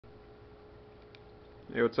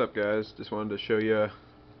Hey, what's up guys? Just wanted to show you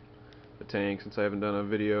the tank since I haven't done a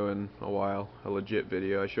video in a while, a legit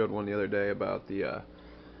video. I showed one the other day about the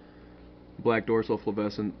black dorsal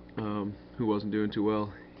flavescent who wasn't doing too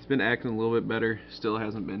well. He's been acting a little bit better, still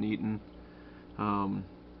hasn't been eaten. Starting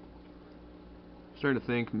to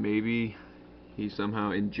think maybe he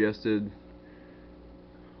somehow ingested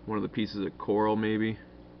one of the pieces of coral maybe,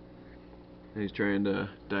 and he's trying to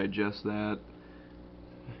digest that.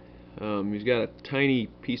 He's got a tiny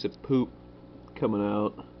piece of poop coming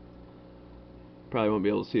out. Probably won't be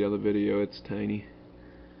able to see it on the video, it's tiny.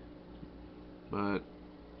 But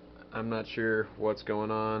I'm not sure what's going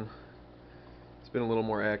on. It's been a little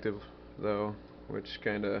more active though, which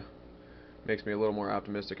kinda makes me a little more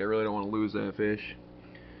optimistic. I really don't want to lose that fish.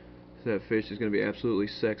 That fish is going to be absolutely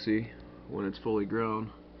sexy when it's fully grown.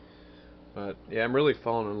 But yeah, I'm really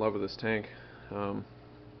falling in love with this tank.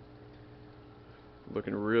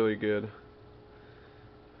 Looking really good.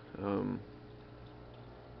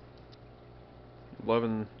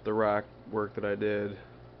 Loving the rock work that I did,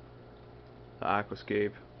 the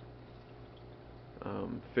aquascape.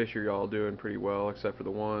 Fish are all doing pretty well except for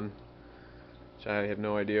the one, which I have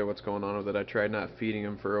no idea what's going on with it. I tried not feeding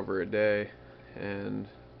him for over a day, and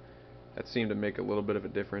that seemed to make a little bit of a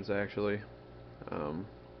difference actually.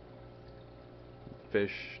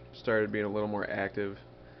 Fish started being a little more active.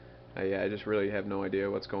 Yeah, I just really have no idea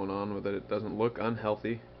what's going on with it. It doesn't look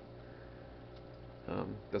unhealthy.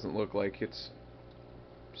 Doesn't look like its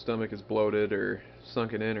stomach is bloated or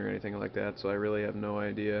sunken in or anything like that, so I really have no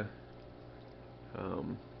idea.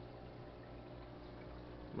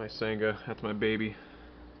 My Sanga, that's my baby.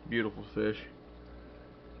 Beautiful fish.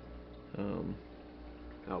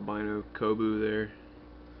 Albino Kobu there.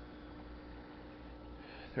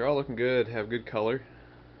 They're all looking good, have good color.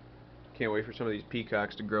 Can't wait for some of these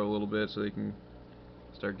peacocks to grow a little bit so they can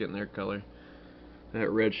start getting their color.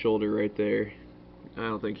 That red shoulder right there, I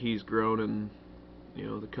don't think he's grown in,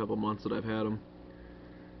 the couple months that I've had him.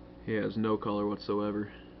 He has no color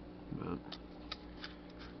whatsoever. But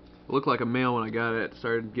it looked like a male when I got it. It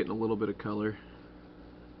started getting a little bit of color.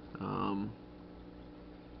 But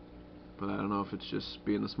I don't know if it's just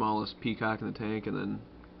being the smallest peacock in the tank and then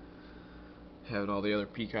having all the other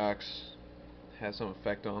peacocks has some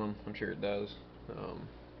effect on them. I'm sure it does.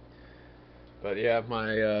 But yeah,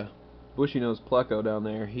 my bushy-nosed pleco down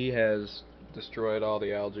there, he has destroyed all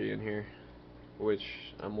the algae in here, which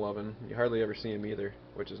I'm loving. You hardly ever see him either,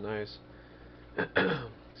 which is nice.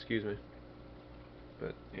 Excuse me.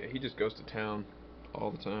 But yeah, he just goes to town all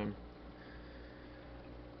the time.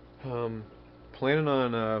 Planning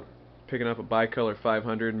on picking up a bicolor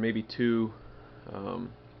 500, maybe two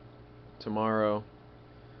tomorrow.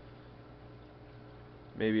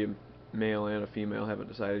 Maybe a male and a female, haven't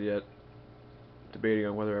decided yet. Debating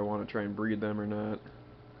on whether I want to try and breed them or not.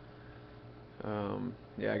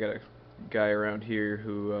 Yeah, I got a guy around here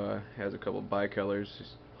who has a couple bicolors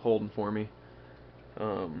he's holding for me.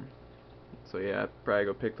 So yeah, I'd probably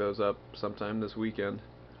go pick those up sometime this weekend.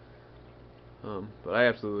 But I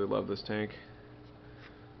absolutely love this tank.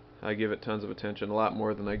 I give it tons of attention, a lot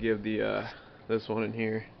more than I give the this one in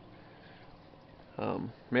here. I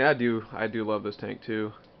mean, I do love this tank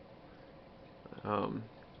too.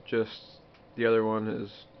 Just the other one has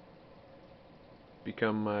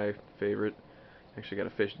become my favorite. Actually got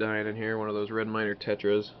a fish dying in here, one of those red minor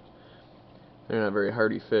tetras. They're not very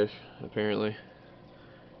hardy fish, apparently,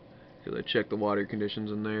 because I checked the water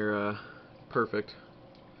conditions and they're perfect.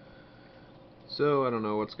 So I don't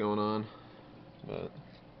know what's going on, but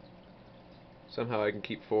somehow I can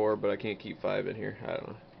keep 4, but I can't keep 5 in here. I don't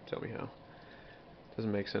know. Tell me how.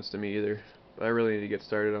 Doesn't make sense to me either. But I really need to get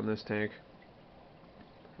started on this tank.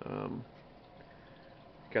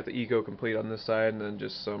 Got the Eco Complete on this side, and then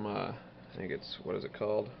just some, I think it's, what is it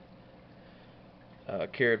called?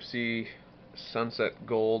 Carib Sea Sunset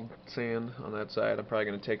Gold sand on that side. I'm probably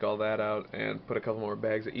going to take all that out and put a couple more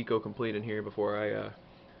bags of Eco Complete in here before I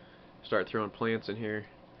start throwing plants in here.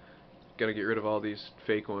 Gotta get rid of all these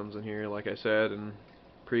fake ones in here. Like I said in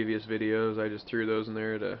previous videos, I just threw those in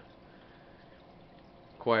there to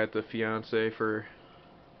quiet the fiance for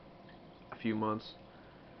a few months.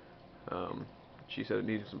 She said it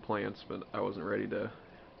needed some plants, but I wasn't ready to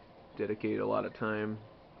dedicate a lot of time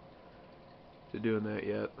to doing that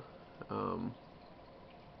yet. I'm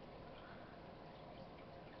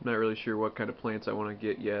not really sure what kind of plants I want to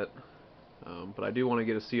get yet, but I do want to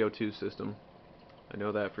get a CO2 system. I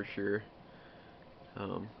know that for sure.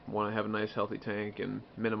 Want to have a nice healthy tank and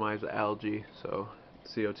minimize the algae, so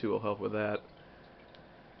CO2 will help with that.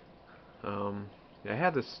 I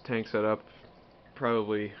had this tank set up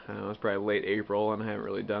probably, I don't know, it's probably late April, and I haven't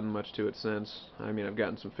really done much to it since. I mean, I've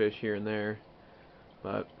gotten some fish here and there,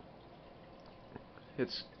 but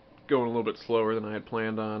it's going a little bit slower than I had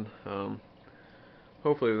planned on.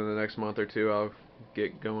 Hopefully within the next month or two I'll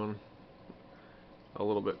get going a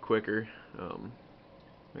little bit quicker.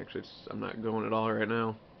 Actually, I'm not going at all right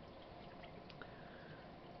now.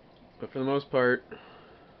 But for the most part,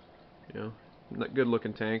 good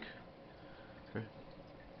looking tank.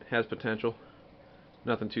 It has potential.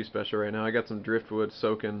 Nothing too special right now. I got some driftwood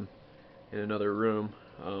soaking in another room.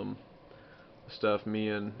 Stuff me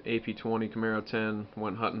and AP20 Camaro 10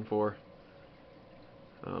 went hunting for.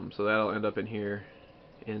 So that'll end up in here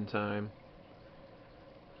in time.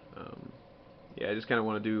 Yeah, I just kind of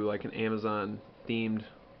want to do like an Amazon themed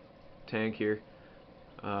tank here.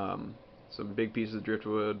 Some big pieces of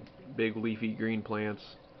driftwood, big leafy green plants.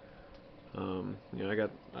 I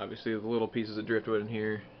got obviously the little pieces of driftwood in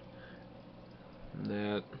here. And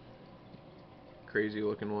that crazy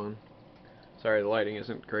looking one. Sorry, the lighting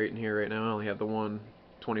isn't great in here right now. I only have the one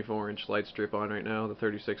 24-inch light strip on right now. The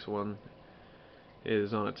 36 one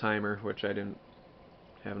is on a timer, which I didn't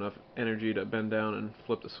have enough energy to bend down and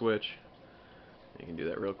flip the switch. You can do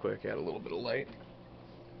that real quick, add a little bit of light.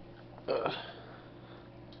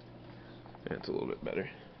 That's a little bit better.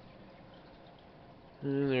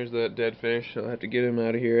 And there's that dead fish. I'll have to get him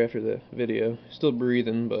out of here after the video. Still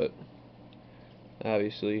breathing, but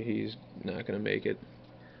obviously he's not going to make it.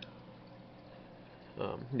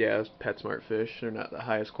 Yeah, it's PetSmart fish. They're not the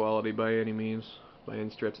highest quality by any means, by any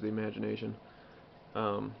stretch of the imagination.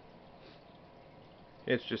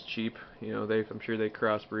 It's just cheap. I'm sure they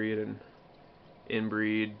crossbreed and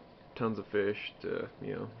inbreed tons of fish to,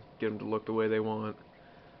 get them to look the way they want.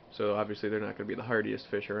 So obviously they're not going to be the hardiest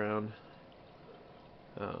fish around.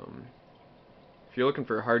 If you're looking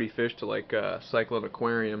for a hardy fish to like cycle an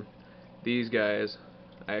aquarium, these guys,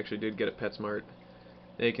 I actually did get at PetSmart.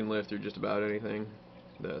 They can live through just about anything.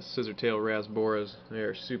 The scissor-tail rasboras, they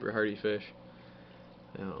are super hardy fish.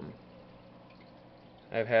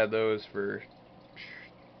 I've had those for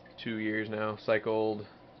 2 years now. Cycled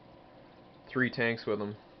 3 tanks with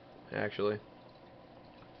them, actually.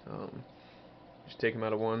 Just take them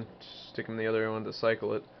out of one, stick them in the other one to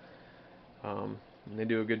cycle it. And they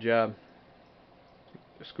do a good job.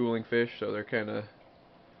 They're schooling fish, so they're kind of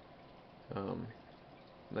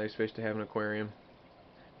nice fish to have in an aquarium.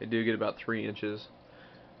 They do get about 3 inches,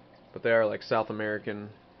 but they are like South American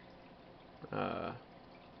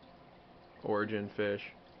origin fish.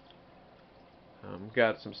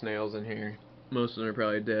 Got some snails in here. Most of them are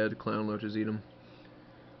probably dead. Clown loaches eat them.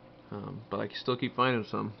 But I still keep finding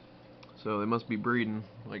some. So they must be breeding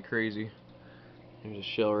like crazy. There's a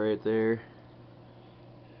shell right there.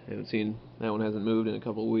 Haven't seen, that one hasn't moved in a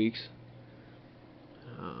couple of weeks.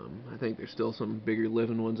 I think there's still some bigger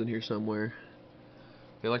living ones in here somewhere.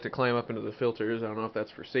 They like to climb up into the filters. I don't know if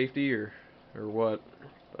that's for safety or what,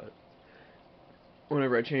 but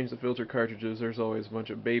whenever I change the filter cartridges, there's always a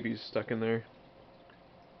bunch of babies stuck in there.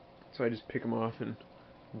 So I just pick them off and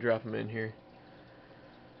drop them in here.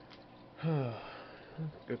 Go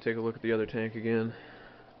take a look at the other tank again.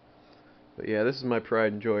 But yeah, this is my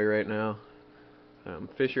pride and joy right now.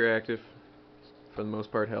 Fish are active, for the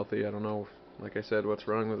most part healthy. I don't know, like I said, what's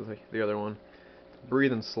wrong with the other one. It's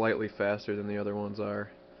breathing slightly faster than the other ones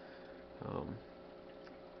are.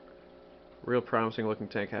 Real promising looking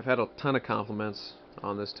tank. I've had a ton of compliments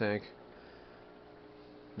on this tank.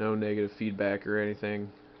 No negative feedback or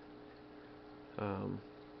anything.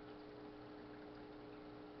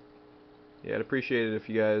 Yeah, I'd appreciate it if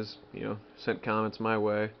you guys, sent comments my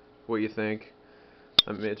way, what you think.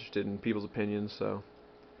 I'm interested in people's opinions, so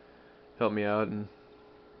help me out and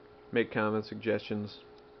make comments, suggestions,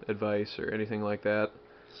 advice, or anything like that.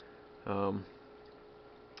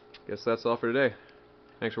 Guess that's all for today.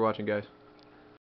 Thanks for watching, guys.